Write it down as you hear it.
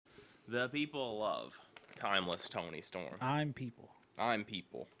The people love Timeless Tony Storm. I'm people. I'm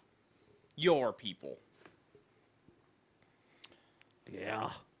people. Your people. Yeah.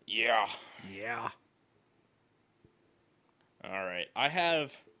 Yeah. Yeah. All right. I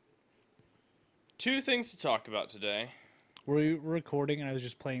have 2 things to talk about today. Were you recording and I was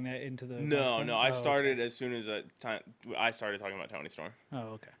just playing that into the... No. I started okay. as soon as I started talking about Tony Storm.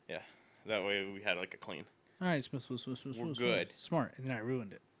 Oh, okay. Yeah. That way we had like a clean. All right, smooth. We're good. Smart. And then I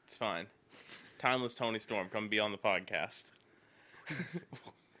ruined it. It's fine. Timeless Tony Storm, come be on the podcast.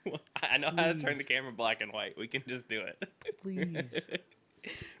 I know how to turn the camera black and white. We can just do it. Please.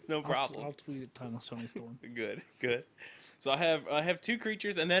 No problem. I'll tweet it, Timeless Tony Storm. Good. So I have 2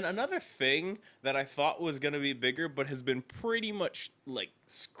 creatures, and then another thing that I thought was going to be bigger, but has been pretty much, like,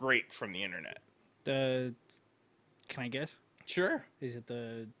 scraped from the internet. Can I guess? Sure. Is it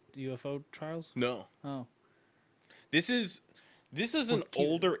the UFO trials? No. Oh. This is an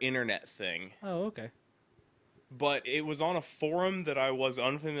older internet thing. Oh, okay. But it was on a forum that I was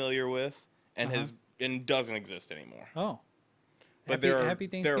unfamiliar with and doesn't exist anymore. Oh. But happy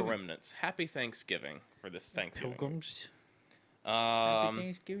there are remnants. Happy Thanksgiving for this Thanksgiving. Pilgrims. Happy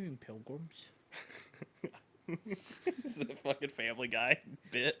Thanksgiving, pilgrims. This is a fucking Family Guy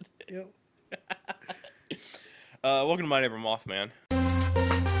bit. Yep. Welcome to My Neighbor Mothman.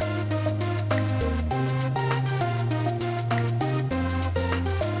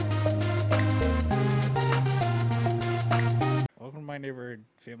 Welcome to My Neighbor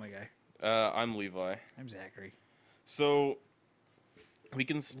Family Guy. I'm Levi. I'm Zachary. So we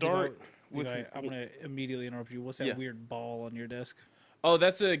can start Levi, I'm going to immediately interrupt you. What's that weird ball on your desk? Oh,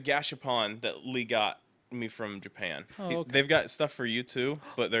 that's a gashapon that Lee got me from Japan. Oh, okay. They've got stuff for you too,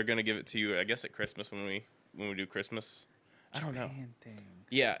 but they're gonna give it to you, I guess, at Christmas when we do Christmas. I don't know. Thing.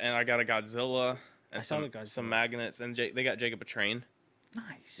 Yeah, and I got a Godzilla and some magnets, and they got Jacob a train.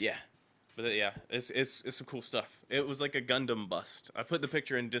 Nice. Yeah, but it's some cool stuff. It was like a Gundam bust. I put the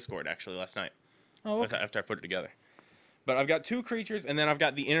picture in Discord actually last night. Oh, okay. After I put it together. But I've got 2 creatures, and then I've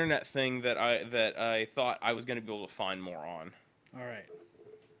got the internet thing that I thought I was gonna be able to find more on. All right.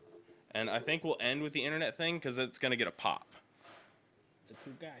 And I think we'll end with the internet thing because it's gonna get a pop. It's a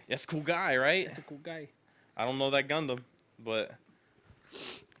cool guy. That's a cool guy, right? That's a cool guy. I don't know that Gundam, but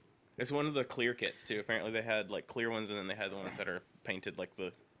it's one of the clear kits too. Apparently they had like clear ones, and then they had the ones that are painted like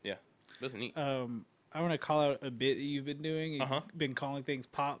the That's neat. I want to call out a bit that you've been doing. You've been calling things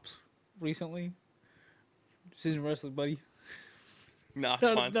pops recently. This isn't wrestling, buddy. No,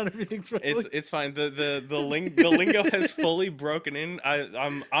 it's fine. Not everything's wrestling. It's fine. The lingo has fully broken in.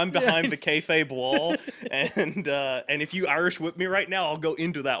 I'm behind the kayfabe wall, and if you Irish whip me right now, I'll go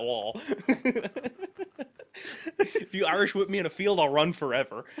into that wall. If you Irish whip me in a field, I'll run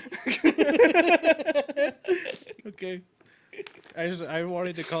forever. Okay. I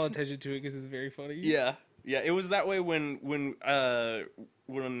wanted to call attention to it because it's very funny. Yeah. It was that way when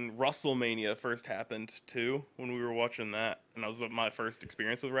WrestleMania first happened too. When we were watching that, and that was my first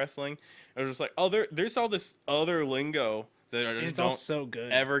experience with wrestling. I was just like, oh, there's all this other lingo that I just don't so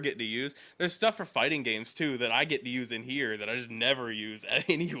good. ever get to use. There's stuff for fighting games too that I get to use in here that I just never use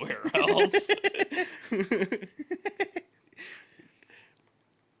anywhere else.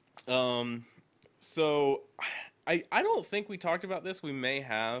 So I don't think we talked about this. We may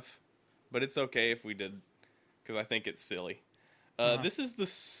have, but it's okay if we did, because I think it's silly. This is the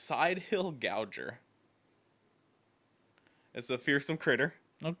Sidehill Gouger. It's a fearsome critter.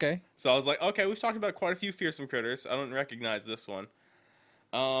 Okay. So I was like, okay, we've talked about quite a few fearsome critters. I don't recognize this one.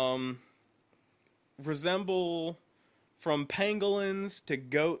 Resemble from pangolins to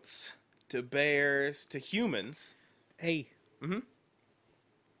goats to bears to humans. Hey. Mm-hmm.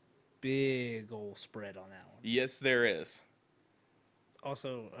 Big old spread on that one. Yes, there is.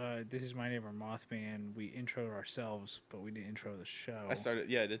 Also, this is My Neighbor Mothman. We introed ourselves, but we didn't intro the show. I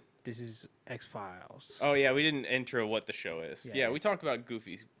did. This is X-Files. Oh, yeah, we didn't intro what the show is. Yeah, we talked about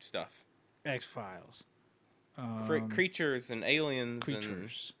goofy stuff. X-Files. Creatures and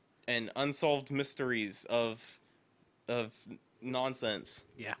aliens and unsolved mysteries of nonsense.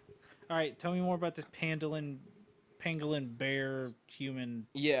 Yeah. All right, tell me more about this pangolin bear human.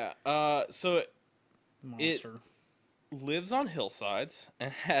 Yeah. So monster. It lives on hillsides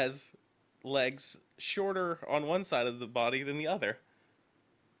and has legs shorter on one side of the body than the other.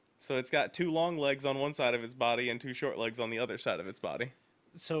 So it's got 2 long legs on one side of its body and 2 short legs on the other side of its body.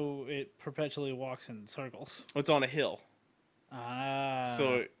 So it perpetually walks in circles. It's on a hill. Ah.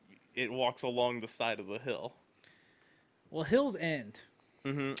 So it walks along the side of the hill. Well, hills end.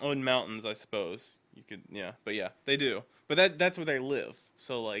 Mm-hmm. Oh, in mountains, I suppose. You could, yeah. But yeah, they do. But that's where they live.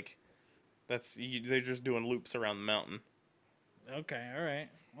 So, like, they're just doing loops around the mountain. Okay, all right.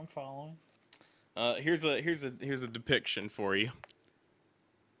 I'm following. Here's a depiction for you.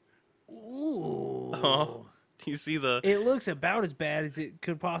 Ooh. Do you see the? It looks about as bad as it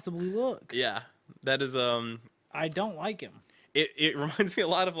could possibly look. Yeah, that is I don't like him. It reminds me a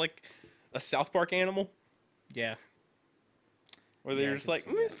lot of like a South Park animal. Yeah. Where they're just like,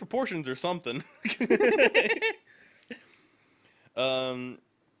 these proportions or something. Sidehill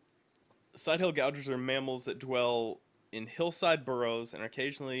gougers are mammals that dwell in hillside burrows and are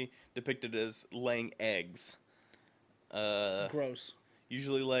occasionally depicted as laying eggs. Gross.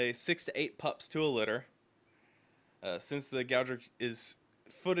 Usually lay 6 to 8 pups to a litter. Since the gouger is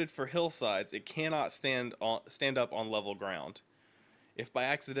footed for hillsides, it cannot stand up on level ground. If by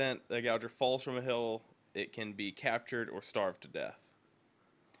accident the gouger falls from a hill, it can be captured or starved to death.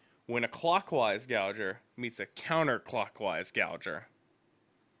 When a clockwise gouger meets a counterclockwise gouger,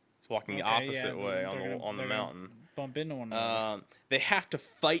 it's walking the opposite way on the mountain. Bump into one another. They have to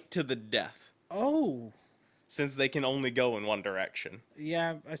fight to the death. Oh. Since they can only go in one direction.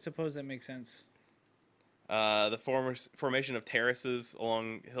 Yeah, I suppose that makes sense. The formation of terraces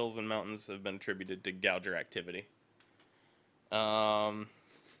along hills and mountains have been attributed to gouger activity.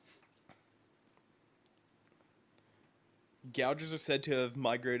 Gougers are said to have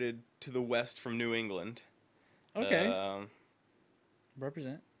migrated to the west from New England. Okay.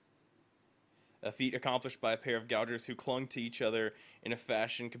 Represent. A feat accomplished by a pair of gougers who clung to each other in a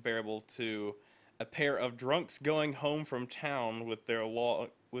fashion comparable to a pair of drunks going home from town with their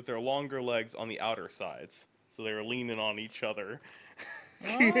longer legs on the outer sides. So they were leaning on each other.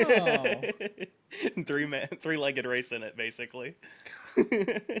 Oh. Three-legged race in it, basically.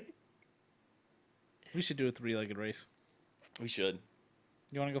 We should do a 3-legged race. We should.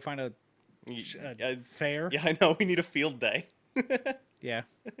 You want to go find a fair? Yeah, I know. We need a field day. Yeah.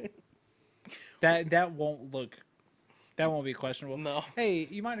 That won't look. That won't be questionable. No. Hey,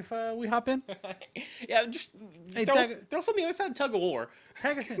 you mind if we hop in? Yeah, just throw us on the other side of tug of war.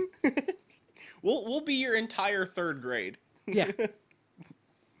 Tag us in. We'll be your entire third grade. Yeah.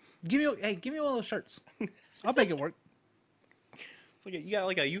 Give me one of those shirts. I'll make it work. It's like you got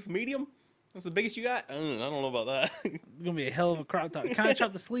like a youth medium. That's the biggest you got. I don't know about that. It's gonna be a hell of a crop top. Can I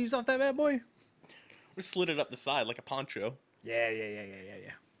chop the sleeves off that bad boy? We slid it up the side like a poncho. Yeah.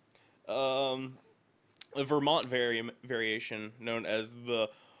 A Vermont variation known as the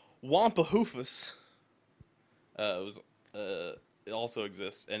Wampahoofus it also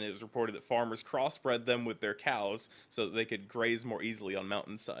exists, and it was reported that farmers crossbred them with their cows so that they could graze more easily on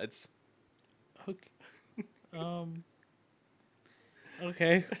mountainsides.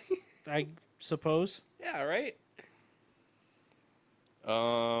 Okay. I suppose. Yeah, right?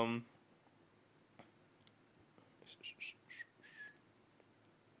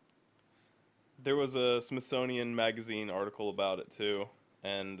 There was a Smithsonian Magazine article about it, too,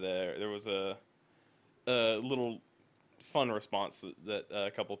 and there was a little fun response that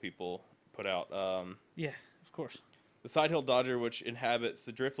a couple people put out. Yeah, of course. The Sidehill Dodger, which inhabits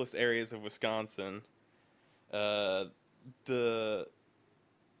the driftless areas of Wisconsin, there's too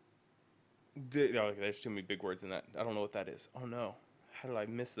many big words in that. I don't know what that is. Oh no, how did I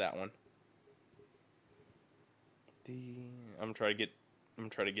miss that one? I'm trying to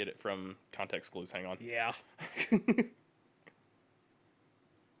get it from context clues. Hang on. Yeah.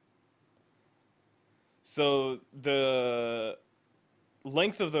 So the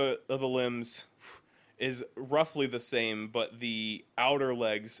length of the limbs is roughly the same, but the outer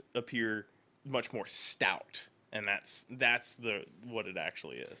legs appear much more stout, and that's what it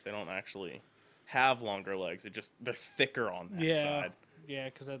actually is. They don't actually have longer legs; they're thicker on that side. Yeah,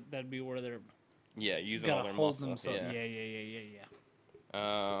 because that'd be where they're using all their muscle. Yeah.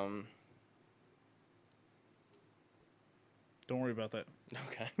 Don't worry about that.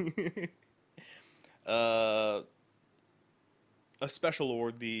 Okay. A special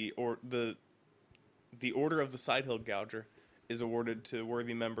award, the Order of the Sidehill Gouger, is awarded to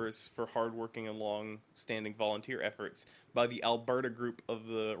worthy members for hardworking and long-standing volunteer efforts by the Alberta group of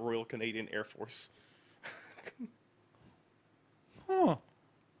the Royal Canadian Air Force. Huh.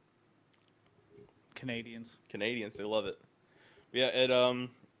 Canadians, they love it. Yeah,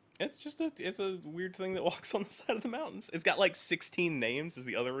 it's a weird thing that walks on the side of the mountains. It's got like 16 names is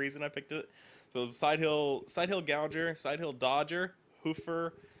the other reason I picked it. So it's Sidehill Gouger, Sidehill Dodger,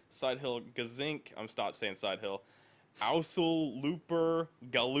 Hoofer, Sidehill Gazink. I'm stopped saying Sidehill. Ousel, Looper,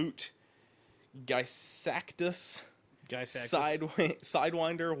 Galoot, Gysactus,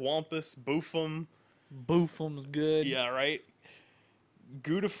 Sidewinder, Wampus, Boofum. Boofum's good. Yeah, right.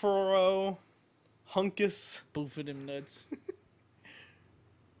 Gudiforo, Hunkus. Boofing them nuts.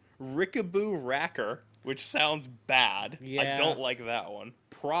 Rickaboo Racker. which sounds bad. Yeah. I don't like that one.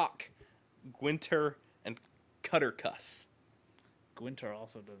 Proc, Gwinter, and Cuttercuss. Gwinter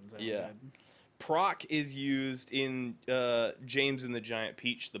also doesn't sound Yeah. good. Proc is used in James and the Giant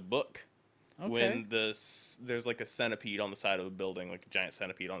Peach, the book. Okay. When there's like a centipede on the side of a building, like a giant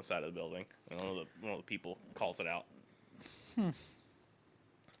centipede on the side of the building, and one of the people calls it out. Have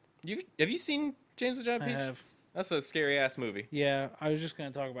you seen James and the Giant Peach? I have. That's a scary ass movie. Yeah, I was just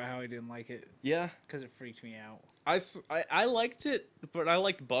going to talk about how I didn't like it. Yeah, Because it freaked me out. I liked it, but I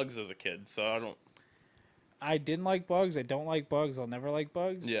liked bugs as a kid, so I don't. I didn't like bugs. I don't like bugs. I'll never like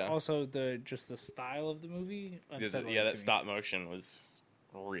bugs. Yeah. Also, the style of the movie. That stop motion was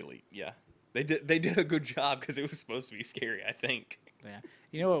really They did a good job because it was supposed to be scary. I think. Yeah.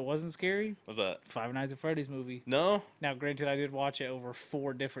 You know what wasn't scary? What's that? Five Nights at Freddy's movie. No. Now, granted, I did watch it over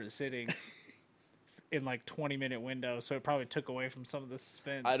 4 different sittings in like 20-minute windows, so it probably took away from some of the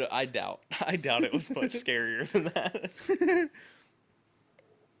suspense. I doubt it was much scarier than that.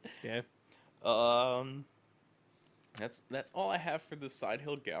 Yeah. That's all I have for the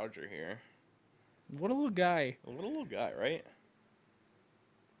Sidehill Gouger here. What a little guy. What a little guy, right?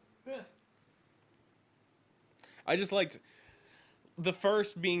 Yeah. I just liked the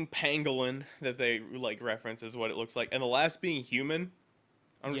first being pangolin that they like reference is what it looks like, and the last being human.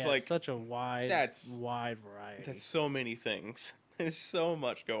 I'm just like such a wide variety. That's so many things. There's so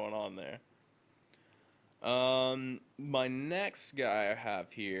much going on there. My next guy I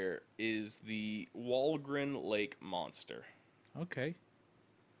have here is the Walgren Lake Monster. Okay.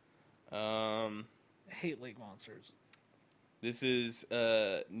 I hate lake monsters. This is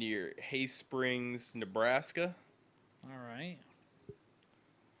near Hay Springs, Nebraska. All right.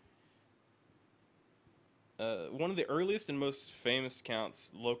 One of the earliest and most famous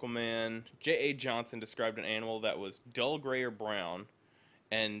accounts, local man J.A. Johnson described an animal that was dull gray or brown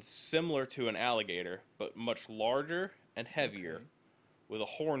and similar to an alligator, but much larger and heavier, with a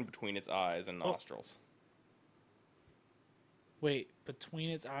horn between its eyes and nostrils. Wait,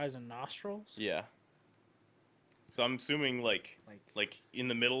 between its eyes and nostrils? Yeah. So I'm assuming like in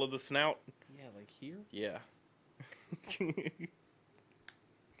the middle of the snout? Yeah, like here? Yeah.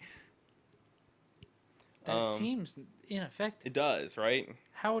 That seems ineffective. It does, right?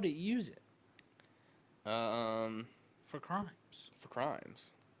 How would it use it? For crimes. For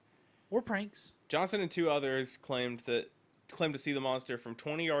crimes. Or pranks. Johnson and 2 others claimed to see the monster from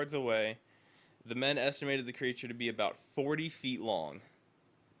 20 yards away. The men estimated the creature to be about 40 feet long.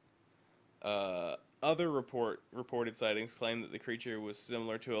 Other reported sightings claim that the creature was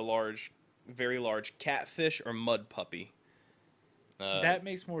similar to a very large catfish or mud puppy. That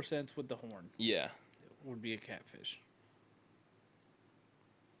makes more sense with the horn. Yeah. It would be a catfish.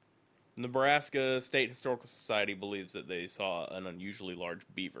 Nebraska State Historical Society believes that they saw an unusually large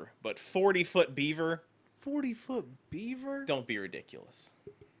beaver. But 40-foot beaver? 40-foot beaver? Don't be ridiculous.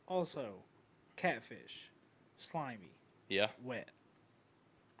 Also, catfish, slimy, Yeah. wet.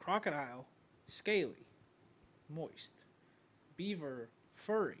 Crocodile, scaly, moist. Beaver,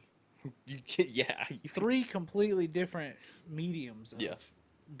 furry. Yeah. 3 completely different mediums of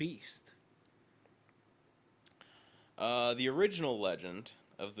beast. The original legend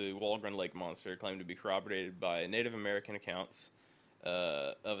of the Walgren Lake Monster claimed to be corroborated by Native American accounts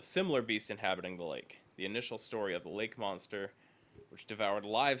of a similar beast inhabiting the lake. The initial story of the lake monster, which devoured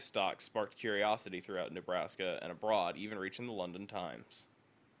livestock, sparked curiosity throughout Nebraska and abroad, even reaching the London Times.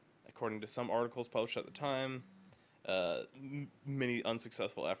 According to some articles published at the time, many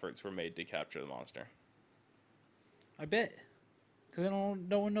unsuccessful efforts were made to capture the monster. I bet. Because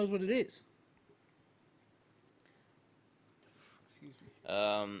no one knows what it is. Excuse me.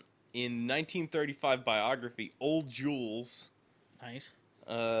 In 1935 biography, Old Jules... Nice.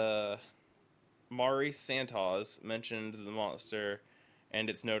 Mari Santos mentioned the monster and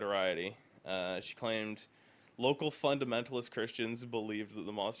its notoriety. She claimed local fundamentalist Christians believed that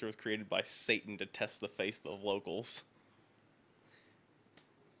the monster was created by Satan to test the faith of locals.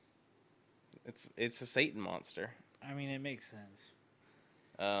 It's a Satan monster. I mean, it makes sense.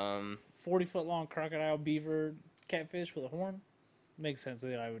 40-foot long crocodile, beaver, catfish with a horn. Makes sense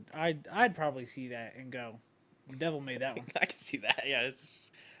that I'd probably see that and go, the devil made that one. I can see that. Yeah,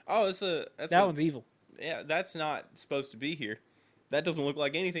 that one's evil. Yeah, that's not supposed to be here. That doesn't look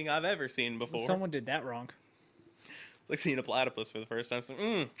like anything I've ever seen before. Someone did that wrong. It's like seeing a platypus for the first time. It's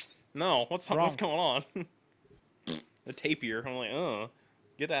like, no, what's going on? The tapir. I'm like,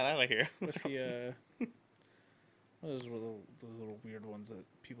 get that out of here. What's the those were the little weird ones that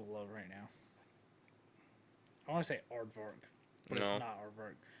people love right now. I want to say aardvark, but it's not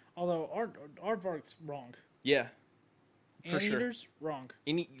aardvark. Although aardvark's wrong. Yeah. For sure. Anteaters? Wrong.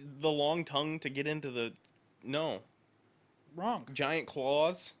 The long tongue to get into the... No. Wrong. Giant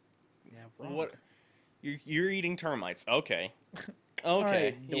claws? Yeah, wrong. What? You're eating termites. Okay. Okay,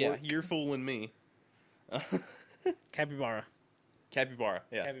 Right, yeah, dork. you're fooling me. Capybara. Capybara,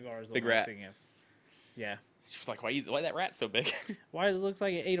 yeah. Capybara is the Big one I was rat. thinking of. Yeah. It's just like, why that rat so big? Why does it look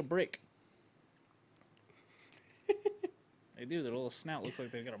like it ate a brick? They do. Their little snout looks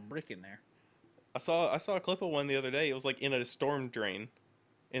like they got a brick in there. I saw a clip of one the other day. It was like in a storm drain,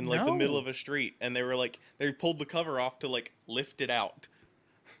 in like the No. middle of a street, and they pulled the cover off to like lift it out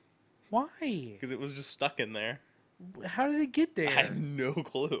Why? because it was just stuck in there. How did it get there? I have no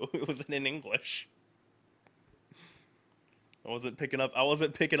clue. It wasn't in English. I wasn't picking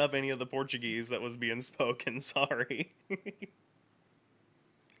up any of the Portuguese that was being spoken. Sorry. God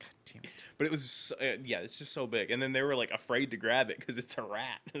damn it. But it was, it's just so big. And then they were like afraid to grab it because it's a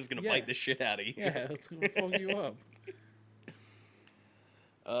rat. It's gonna bite the shit out of you. Yeah, it's gonna fuck you up.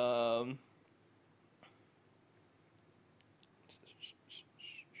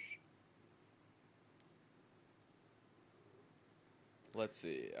 Let's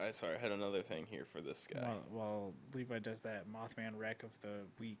see. I had another thing here for this guy. While Levi does that, Mothman wreck of the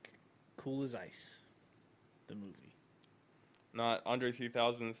week, Cool as Ice, the movie. Not Andre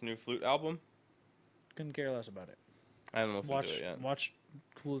 3000's new flute album. Couldn't care less about it. I haven't listened to it yet. Watch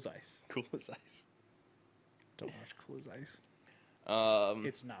Cool as Ice. Cool as ice. Don't watch Cool as Ice.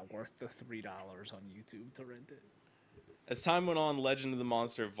 It's not worth the $3 on YouTube to rent it. As time went on, Legend of the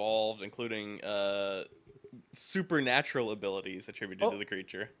Monster evolved, including supernatural abilities attributed to the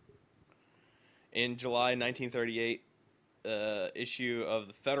creature. In July 1938, issue of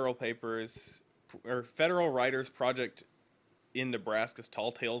the Federal Writers Project in Nebraska's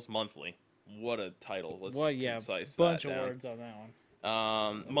Tall Tales Monthly. What a title! Let's concise bunch that of down. words on that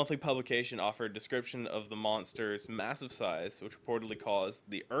one. Monthly publication offered description of the monster's massive size, which reportedly caused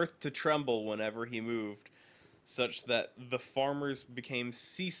the earth to tremble whenever he moved, such that the farmers became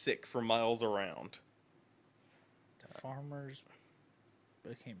seasick for miles around. The farmers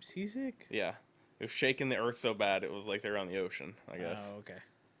became seasick? Yeah. It was shaking the earth so bad it was like they were on the ocean, I guess. Oh, okay.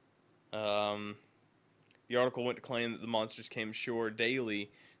 The article went to claim that the monsters came ashore daily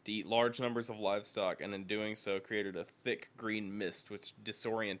to eat large numbers of livestock, and in doing so created a thick green mist which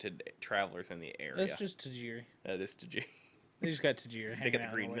disoriented travelers in the area. That's just Tajiri. That is Tajiri. They just got Tajiri. They got the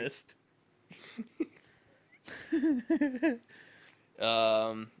green way. mist.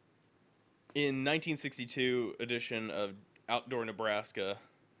 In 1962 edition of Outdoor Nebraska,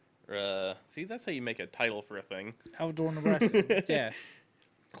 see, that's how you make a title for a thing. Outdoor Nebraska. Yeah.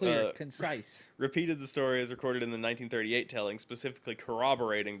 Clear, concise. Repeated the story as recorded in the 1938 telling, specifically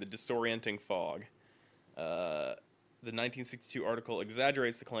corroborating the disorienting fog. The 1962 article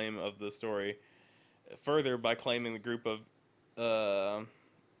exaggerates the claim of the story further by claiming the group of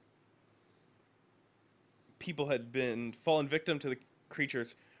people had fallen victim to the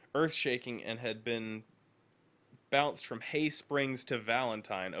creature's earth shaking and had been bounced from Hay Springs to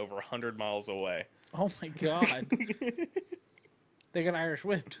Valentine over 100 miles away. Oh my god. They got Irish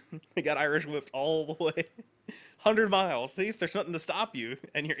whipped. They got Irish whipped all the way. 100 miles. See if there's nothing to stop you,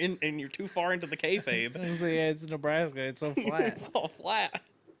 and you're too far into the kayfabe. I was like, yeah, it's Nebraska. It's so flat. It's all flat.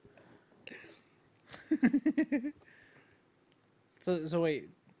 So wait,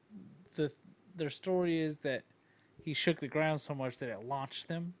 their story is that he shook the ground so much that it launched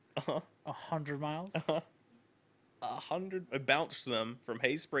them 100 miles. 100. It bounced them from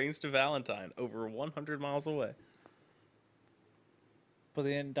Hay Springs to Valentine over 100 miles away. But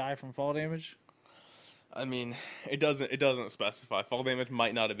they didn't die from fall damage. I mean, it doesn't specify. Fall damage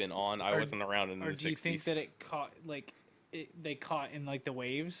might not have been on. I wasn't around in the 60s. Or do you think that it caught they caught in like the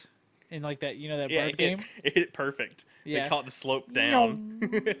waves, in like that that bird it game? It hit perfect. Yeah. They caught the slope down.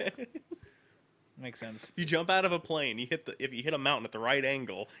 Makes sense. If you jump out of a plane, if you hit a mountain at the right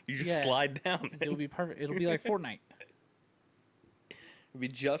angle, you just slide down. It'll be perfect. It'll be like Fortnite. It'll be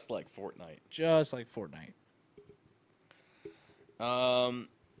just like Fortnite. Just like Fortnite.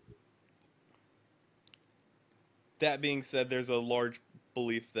 That being said, there's a large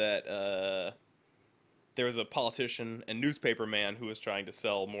belief that there was a politician and newspaper man who was trying to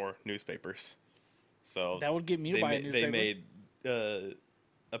sell more newspapers. So that would get me to buy a newspaper. They made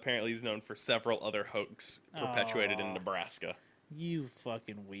apparently he's known for several other hoax perpetuated in Nebraska. You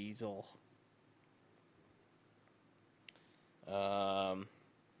fucking weasel.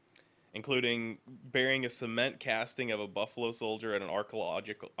 Including burying a cement casting of a buffalo soldier at an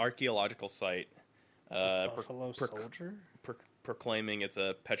archaeological site. Buffalo soldier? Proclaiming it's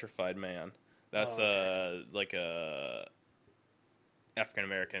a petrified man. That's like African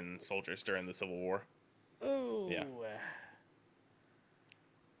American soldiers during the Civil War. Oh. Yeah.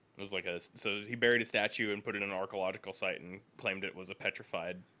 was like so he buried a statue and put it in an archaeological site and claimed it was a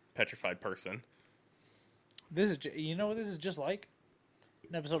petrified person. This is, you know what this is just like?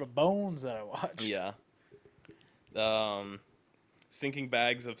 An episode of Bones that I watched. Yeah. Sinking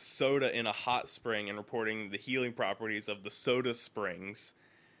bags of soda in a hot spring and reporting the healing properties of the soda springs.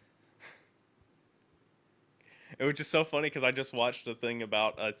 It was just so funny because I just watched a thing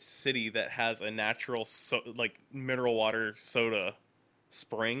about a city that has a natural mineral water soda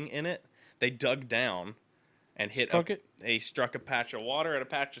spring in it. They dug down and they struck a patch of water and a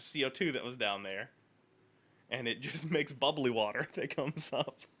patch of CO2 that was down there, and it just makes bubbly water that comes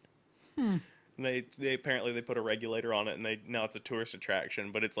up. And they apparently they put a regulator on it, and now it's a tourist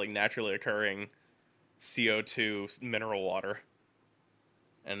attraction, but it's like naturally occurring CO2 mineral water,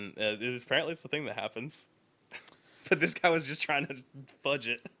 and apparently it's the thing that happens. But this guy was just trying to fudge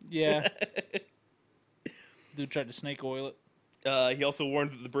it. Yeah. Dude tried to snake oil it. He also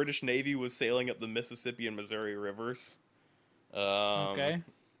warned that the British Navy was sailing up the Mississippi and Missouri rivers. To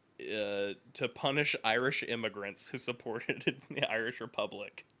punish Irish immigrants who supported the Irish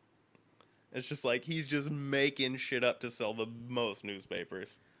Republic. It's just like he's just making shit up to sell the most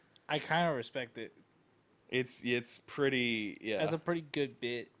newspapers. I kind of respect it. It's pretty, yeah. That's a pretty good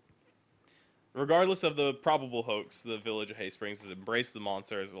bit. Regardless of the probable hoax, the village of Hay Springs has embraced the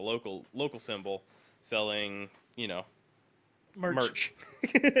monster as a local symbol, selling, merch.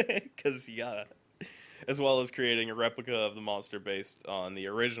 Because, yeah. As well as creating a replica of the monster based on the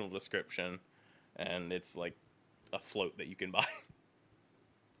original description. And it's like a float that you can buy.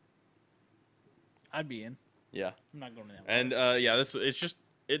 I'd be in. Yeah. I'm not going to that one.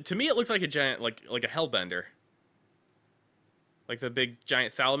 And, to me, it looks like a giant, like a hellbender. Like the big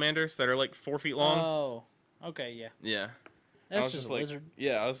giant salamanders that are like 4 feet long. Oh, okay, yeah. Yeah. That's just a lizard.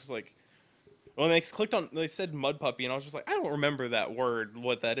 Yeah, I was just like, when they said mud puppy, and I was just like, I don't remember that word,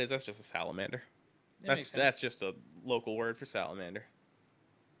 what that is. That's just a salamander. That's just a local word for salamander.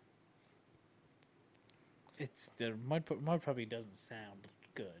 It's the mud puppy doesn't sound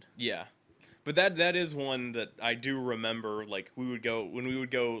good. Yeah, but that is one that I do remember. Like when we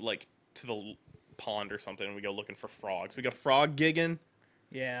would go like to the pond or something, and we go looking for frogs. We go frog gigging.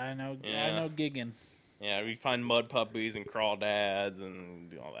 Yeah, I know. Yeah. I know gigging. Yeah, we find mud puppies and crawdads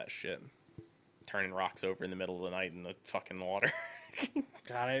and do all that shit. Turning rocks over in the middle of the night in the fucking water.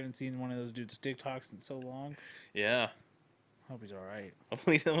 God, I haven't seen one of those dudes' TikToks in so long. Yeah. Hope he's all right.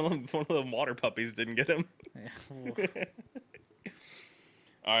 Hopefully one of the water puppies didn't get him. Yeah.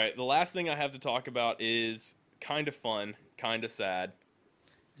 All right, the last thing I have to talk about is kind of fun, kind of sad.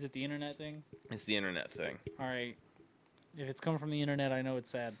 Is it the internet thing? It's the internet thing. All right. If it's coming from the internet, I know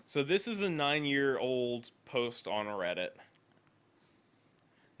it's sad. So this is a 9-year-old post on Reddit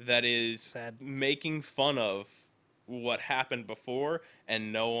that is sad. Making fun of what happened before,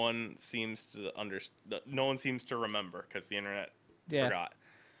 and no one seems to remember because the internet forgot.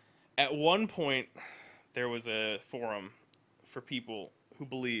 At one point, there was a forum for people who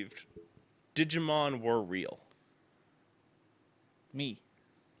believed Digimon were real. Me.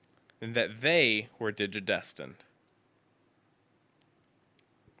 And that they were digidestined.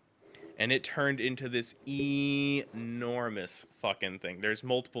 And it turned into this enormous fucking thing. There's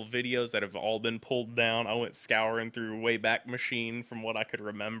multiple videos that have all been pulled down. I went scouring through Wayback Machine from what I could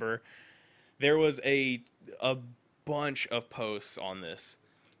remember. There was a bunch of posts on this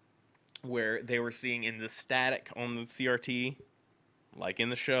where they were seeing in the static on the CRT, like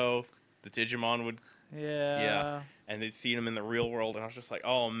in the show, the Digimon would... Yeah. And they'd seen them in the real world, and I was just like,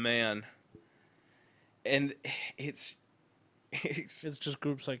 oh, man. And it's just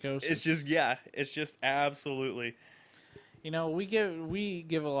group psychosis. It's just absolutely. We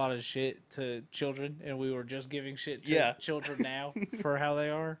give a lot of shit to children, and we were just giving shit to children now for how they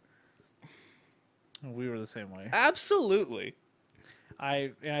are. We were the same way. Absolutely.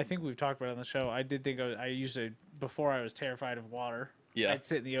 I think we've talked about it on the show. I did think I used to, before I was terrified of water, I'd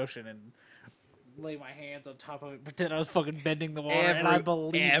sit in the ocean and lay my hands on top of it, pretend I was fucking bending the water, and I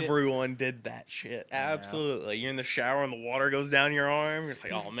believed everyone did that shit. Absolutely. You're in the shower and the water goes down your arm. You're just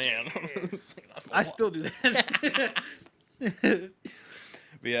like, oh man. I still do that. But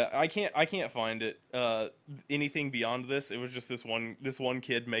yeah, I can't find it. Anything beyond this. It was just this one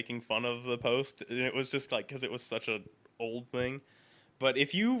kid making fun of the post, and it was just like because it was such an old thing. But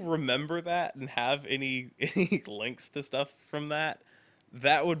if you remember that and have any links to stuff from that.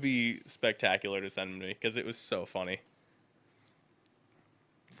 That would be spectacular to send me because it was so funny.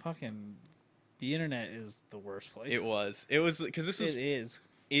 Fucking, the internet is the worst place. It was because this was. It is.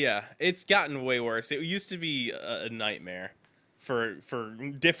 Yeah, it's gotten way worse. It used to be a nightmare for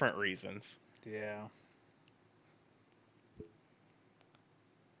different reasons. Yeah.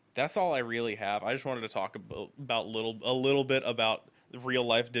 that's all I really have. I just wanted to talk about a little bit about real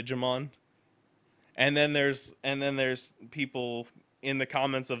life Digimon. And then there's people in the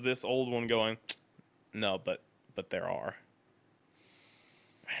comments of this old one going, no, but there are.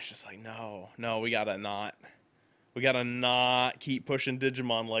 And it's just like, no, we gotta not keep pushing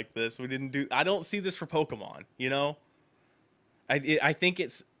Digimon like this. I don't see this for Pokemon, you know? I think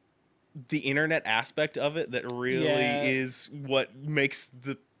it's the internet aspect of it that really is what makes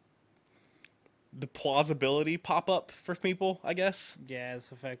the plausibility pop up for people, I guess. Yeah, it's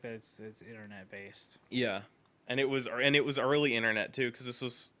the fact that it's internet based. Yeah. And it was early internet too, because this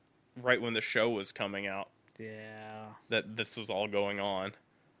was right when the show was coming out. Yeah. That this was all going on.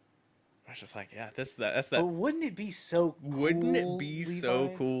 I was just like, yeah, that's that. But wouldn't it be so cool? Wouldn't it be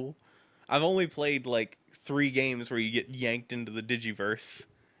so cool? I've only played like 3 games where you get yanked into the Digiverse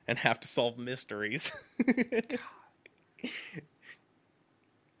and have to solve mysteries.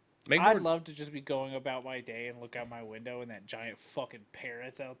 I'd love to just be going about my day and look out my window and that giant fucking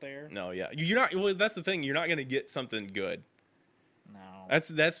parrot's out there. No, yeah, you're not. Well, that's the thing. You're not gonna get something good. No.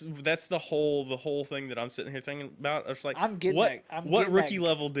 That's the whole thing that I'm sitting here thinking about. It's like, I'm getting what rookie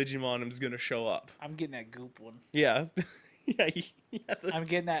level Digimon is gonna show up? I'm getting that goop one. Yeah. I'm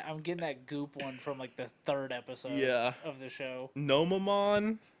getting that goop one from like the 3rd episode of the show.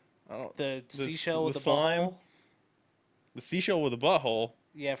 Nomamon? The seashell with the slime? butthole? The seashell with a butthole?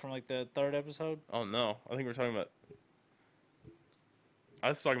 Yeah, from like the 3rd episode. Oh no. I think we're talking about... I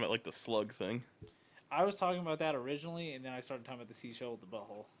was talking about like the slug thing. I was talking about that originally, and then I started talking about the seashell with the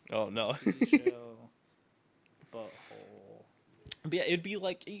butthole. Oh no. Seashell, butthole. But yeah, it'd be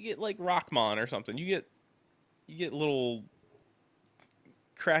like, you get like Rockmon or something. You get little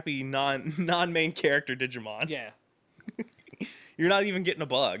crappy non-main character Digimon. Yeah. You're not even getting a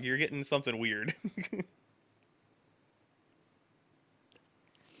bug. You're getting something weird. Let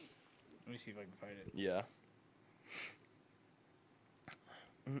me see if I can find it. Yeah.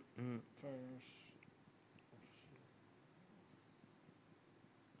 First.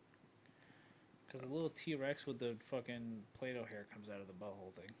 Because the little T-Rex with the fucking Play-Doh hair comes out of the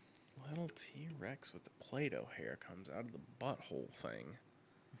butthole thing. Little T-Rex with the Play-Doh hair comes out of the butthole thing.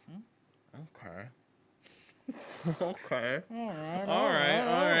 Mm-hmm. Okay. Okay. All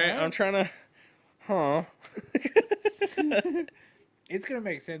right. I'm trying to... Huh. It's going to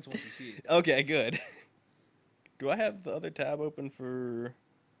make sense once you see it. Okay, good. Do I have the other tab open for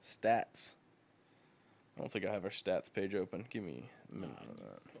stats? I don't think I have our stats page open. Give me a minute on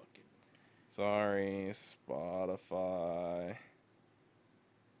that. Sorry, Spotify.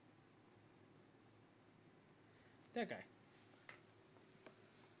 That guy.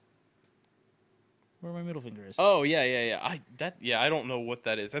 Where my middle finger is. Oh, yeah. I don't know what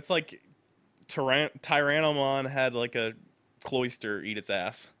that is. That's like Tyrannomon had like a cloister eat its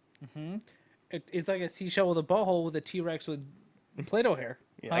ass. Mm-hmm. It's like a seashell with a butthole with a T-Rex with Play-Doh hair.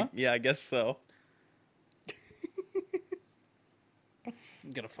 Yeah, huh? I guess so.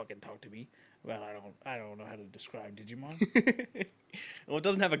 You're gonna fucking talk to me. Well, I don't know how to describe Digimon. Well, it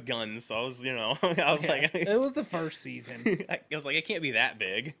doesn't have a gun, so I was, like... It was the first season. I was like, it can't be that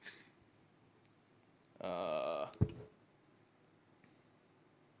big. Alright,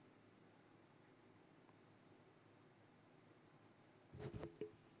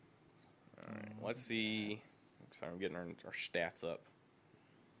 let's see... Sorry, I'm getting our stats up.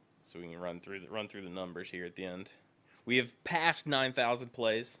 So we can run through the numbers here at the end. We have passed 9,000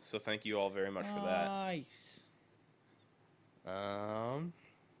 plays, so thank you all very much for that. Nice.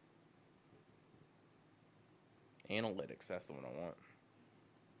 Analytics, that's the one I want.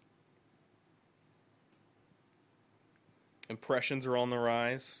 Impressions are on the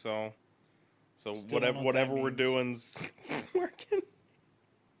rise, so whatever we're doing's working.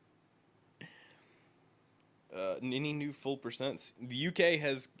 Any new full percents? The UK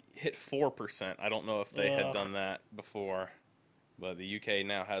has hit 4%. I don't know if they had done that before, but the UK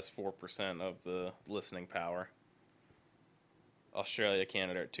now has 4% of the listening power. Australia,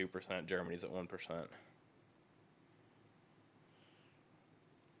 Canada are at 2%. Germany's at 1%.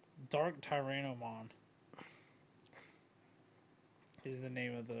 Dark Tyrannomon is the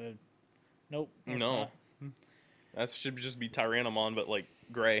name of the... Nope. No. That should just be Tyrannomon, but like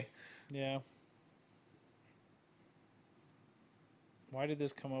gray. Yeah. Why did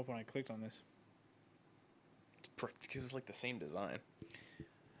this come up when I clicked on this? Because it's like the same design.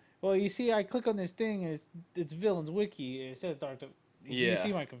 Well, you see, I click on this thing, and it's Villains Wiki, and it says Dark... You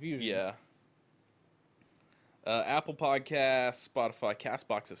see my confusion. Yeah. Apple Podcasts, Spotify,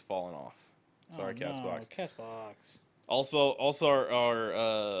 CastBox has fallen off. Sorry, CastBox. CastBox. Also,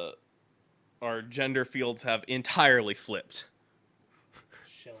 our gender fields have entirely flipped.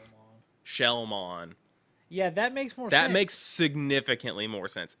 Showing Shellmon. Yeah, that makes more sense. That makes significantly more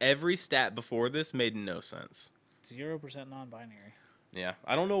sense. Every stat before this made no sense. 0% non-binary. Yeah.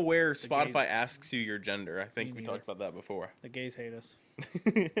 I don't know where Spotify asks you your gender. I think we talked about that before. The gays hate us.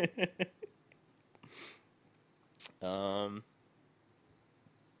 I'm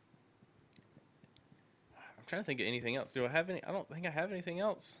trying to think of anything else. Do I have any? I don't think I have anything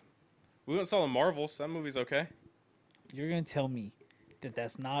else. We went and saw the Marvels. That movie's okay. You're going to tell me that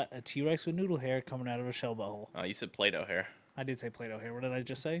that's not a T-Rex with noodle hair coming out of a shell butthole. Oh, you said Play-Doh hair. I did say Play-Doh hair. What did I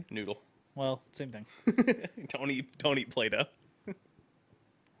just say? Noodle. Well, same thing. Don't eat Play-Doh.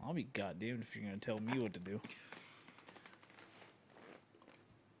 I'll be goddamned if you're going to tell me what to do.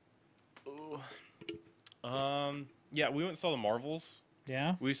 Yeah, we went and saw the Marvels.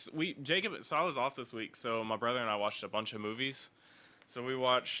 Yeah? Jacob, so I was off this week, so my brother and I watched a bunch of movies. So we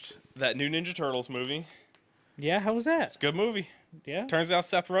watched that new Ninja Turtles movie. Yeah, how was that? It's a good movie. Yeah? Turns out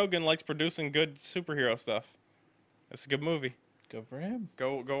Seth Rogen likes producing good superhero stuff. It's a good movie. Good for him.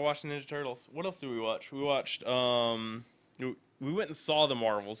 Go watch the Ninja Turtles. What else did we watch? We watched, we went and saw the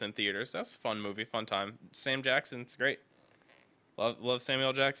Marvels in theaters. That's a fun movie, fun time. Sam Jackson's great. Love Samuel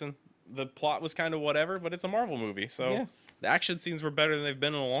L. Jackson. The plot was kind of whatever, but it's a Marvel movie, so yeah. The action scenes were better than they've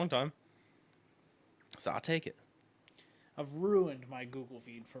been in a long time. So I'll take it. I've ruined my Google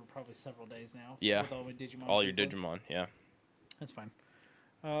feed for probably several days now. Yeah. With all my Digimon. All your Digimon, yeah. That's fine.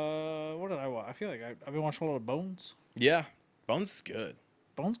 What did I watch? I feel like I've been watching a lot of Bones. Yeah. Bones is good.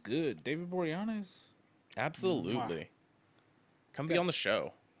 Bones good. David Boreanaz. Absolutely. Mwah. Come be on the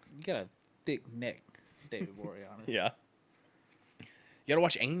show. You got a thick neck, David Boreanaz. Yeah. You gotta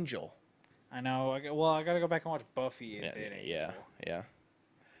watch Angel. I know. I gotta go back and watch Buffy and then Angel. Yeah.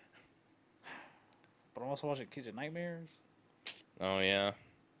 But I'm also watching Kitchen Nightmares. Oh yeah.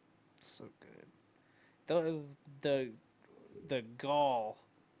 So good. The gall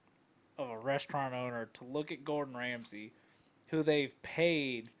of a restaurant owner to look at Gordon Ramsay, who they've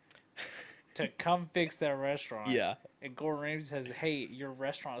paid to come fix their restaurant. Yeah. And Gordon Ramsay says, "Hey, your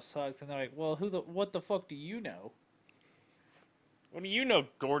restaurant sucks," and they're like, "Well, what the fuck do you know?" What do you know,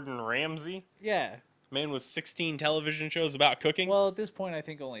 Gordon Ramsay? Yeah. Man with 16 television shows about cooking? Well, at this point, I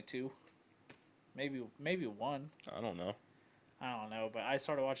think only 2. Maybe 1. I don't know. But I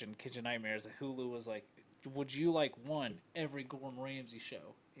started watching Kitchen Nightmares, and Hulu was like, would you like 1, every Gordon Ramsay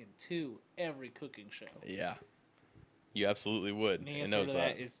show, and 2, every cooking show? Yeah. You absolutely would. And the answer to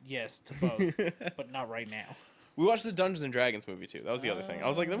that is yes to both, but not right now. We watched the Dungeons and Dragons movie too. That was the other thing. I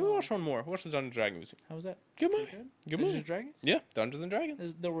was like, let me watch one more. Watch the Dungeons and Dragons movie. How was that? Good movie. Good movie. Dungeons and Dragons? Yeah, Dungeons and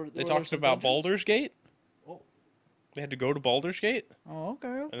Dragons. They talked about Baldur's Gate. Oh. They had to go to Baldur's Gate. Oh,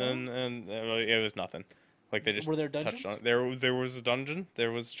 okay. And then it was nothing. Like they just were there dungeons? touched on it. There was a dungeon.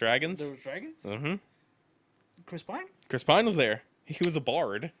 There was dragons. There was dragons? Mm-hmm. Chris Pine? Chris Pine was there. He was a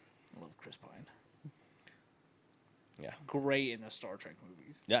bard. I love Chris Pine. Yeah. Great in the Star Trek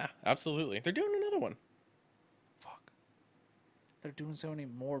movies. Yeah, absolutely. They're doing another one. Fuck. They're doing so many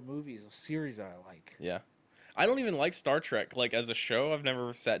more movies of series that I like. Yeah. I don't even like Star Trek. Like, as a show, I've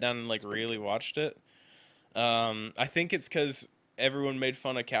never sat down and, like, really watched it. I think it's because everyone made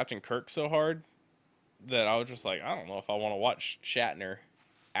fun of Captain Kirk so hard that I was just like, I don't know if I want to watch Shatner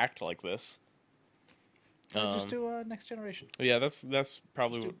act like this. Just do Next Generation. Yeah, that's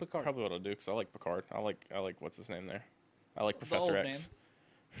probably what I'll do, because I like Picard. I like what's his name there? I like Professor X.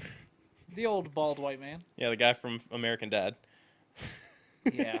 Man. The old bald white man. Yeah, the guy from American Dad.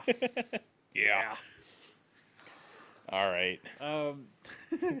 Yeah. Yeah. All right.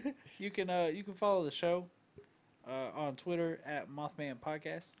 You can follow the show on Twitter at Mothman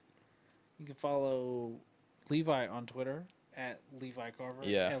Podcast. You can follow Levi on Twitter at Levi Carver.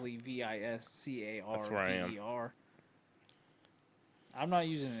 Yeah. LevisCarver. That's where I am. I'm not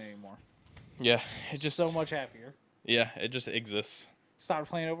using it anymore. Yeah, it just so much happier. Yeah, it just exists. Stopped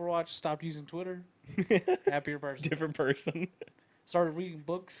playing Overwatch. Stopped using Twitter. Happier person. Different person. Started reading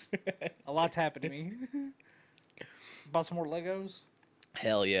books. A lot's happened to me. Bought some more Legos.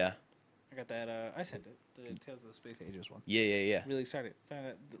 Hell yeah. I got that. I sent it. The Tales of the Space Ages one. Yeah. Really excited. Found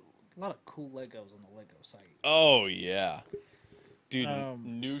out a lot of cool Legos on the Lego site. Oh yeah, dude.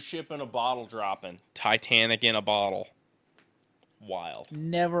 New ship in a bottle dropping. Titanic in a bottle. Wild.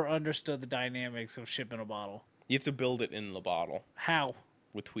 Never understood the dynamics of ship in a bottle. You have to build it in the bottle. How?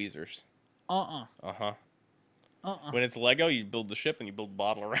 With tweezers. Uh-huh. When it's Lego, you build the ship and you build a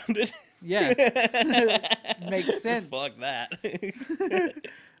bottle around it. Yeah. Makes sense. Fuck that.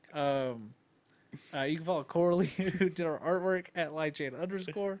 You can follow Coralie, who did our artwork at Lightchain_.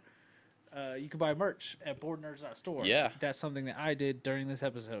 You can buy merch at boardnerds.store. Yeah. That's something that I did during this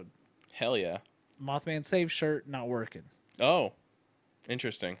episode. Hell yeah. Mothman Save shirt, not working. Oh.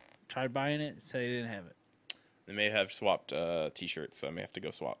 Interesting. tried buying it, said they didn't have it. They may have swapped T-shirts, so I may have to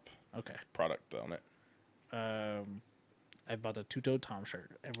go swap. Okay. Product on it. I bought the two-toed Tom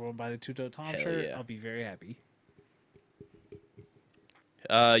shirt. Everyone buy the two-toed Tom Hell shirt. yeah. I'll be very happy.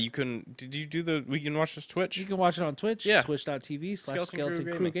 Did you do we can watch this Twitch? You can watch it on Twitch. Yeah. Twitch.tv/Skeleton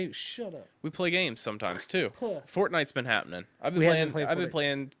Crew Game. Shut up. We play games sometimes too. Fortnite's been happening. I've been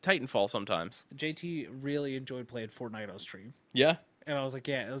playing Titanfall sometimes. JT really enjoyed playing Fortnite on stream. Yeah. And I was like,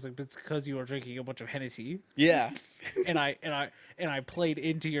 it's because you were drinking a bunch of Hennessy. Yeah. and I played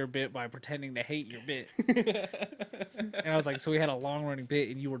into your bit by pretending to hate your bit. And I was like, so we had a long running bit,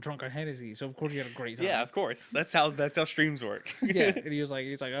 and you were drunk on Hennessy, so of course you had a great time. Yeah, of course. That's how streams work. Yeah, and he was like,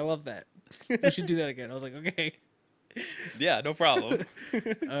 I love that. We should do that again. I was like, okay. Yeah, no problem.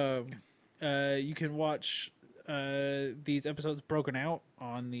 You can watch these episodes broken out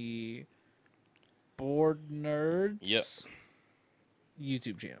on the Board Nerds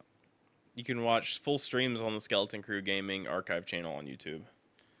YouTube channel. You can watch full streams on the Skeleton Crew Gaming archive channel on YouTube.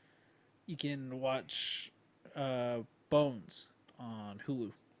 You can watch Bones on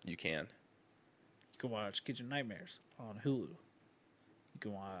Hulu. You can. You can watch Kitchen Nightmares on Hulu. You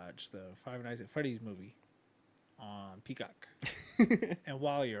can watch the Five Nights at Freddy's movie on Peacock. And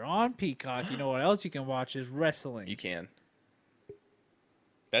while you're on Peacock, you know what else you can watch is wrestling. You can.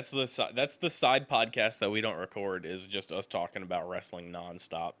 That's the side podcast that we don't record, is just us talking about wrestling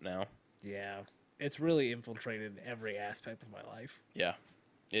nonstop now. Yeah. It's really infiltrated every aspect of my life. Yeah.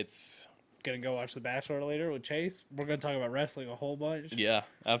 It's... Gonna go watch The Bachelor later with Chase. We're gonna talk about wrestling a whole bunch. Yeah,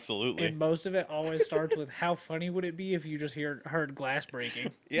 absolutely. And most of it always starts with how funny would it be if you just heard glass breaking.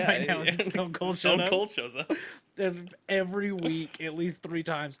 Yeah. Right now, Stone Cold shows up. And every week, at least 3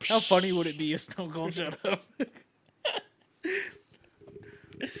 times. How funny would it be if Stone Cold showed up?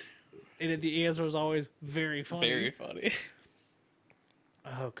 And the answer was always very funny. Very funny.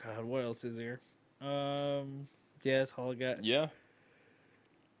 Oh God, what else is here? Yeah, that's all I got. Yeah.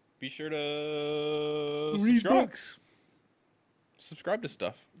 Be sure to Read books. Subscribe to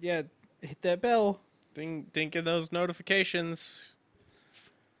stuff. Yeah, hit that bell. Ding in those notifications.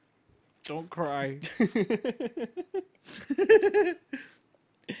 Don't cry.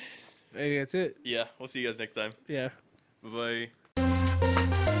 Hey, that's it. Yeah, we'll see you guys next time. Yeah. Bye-bye.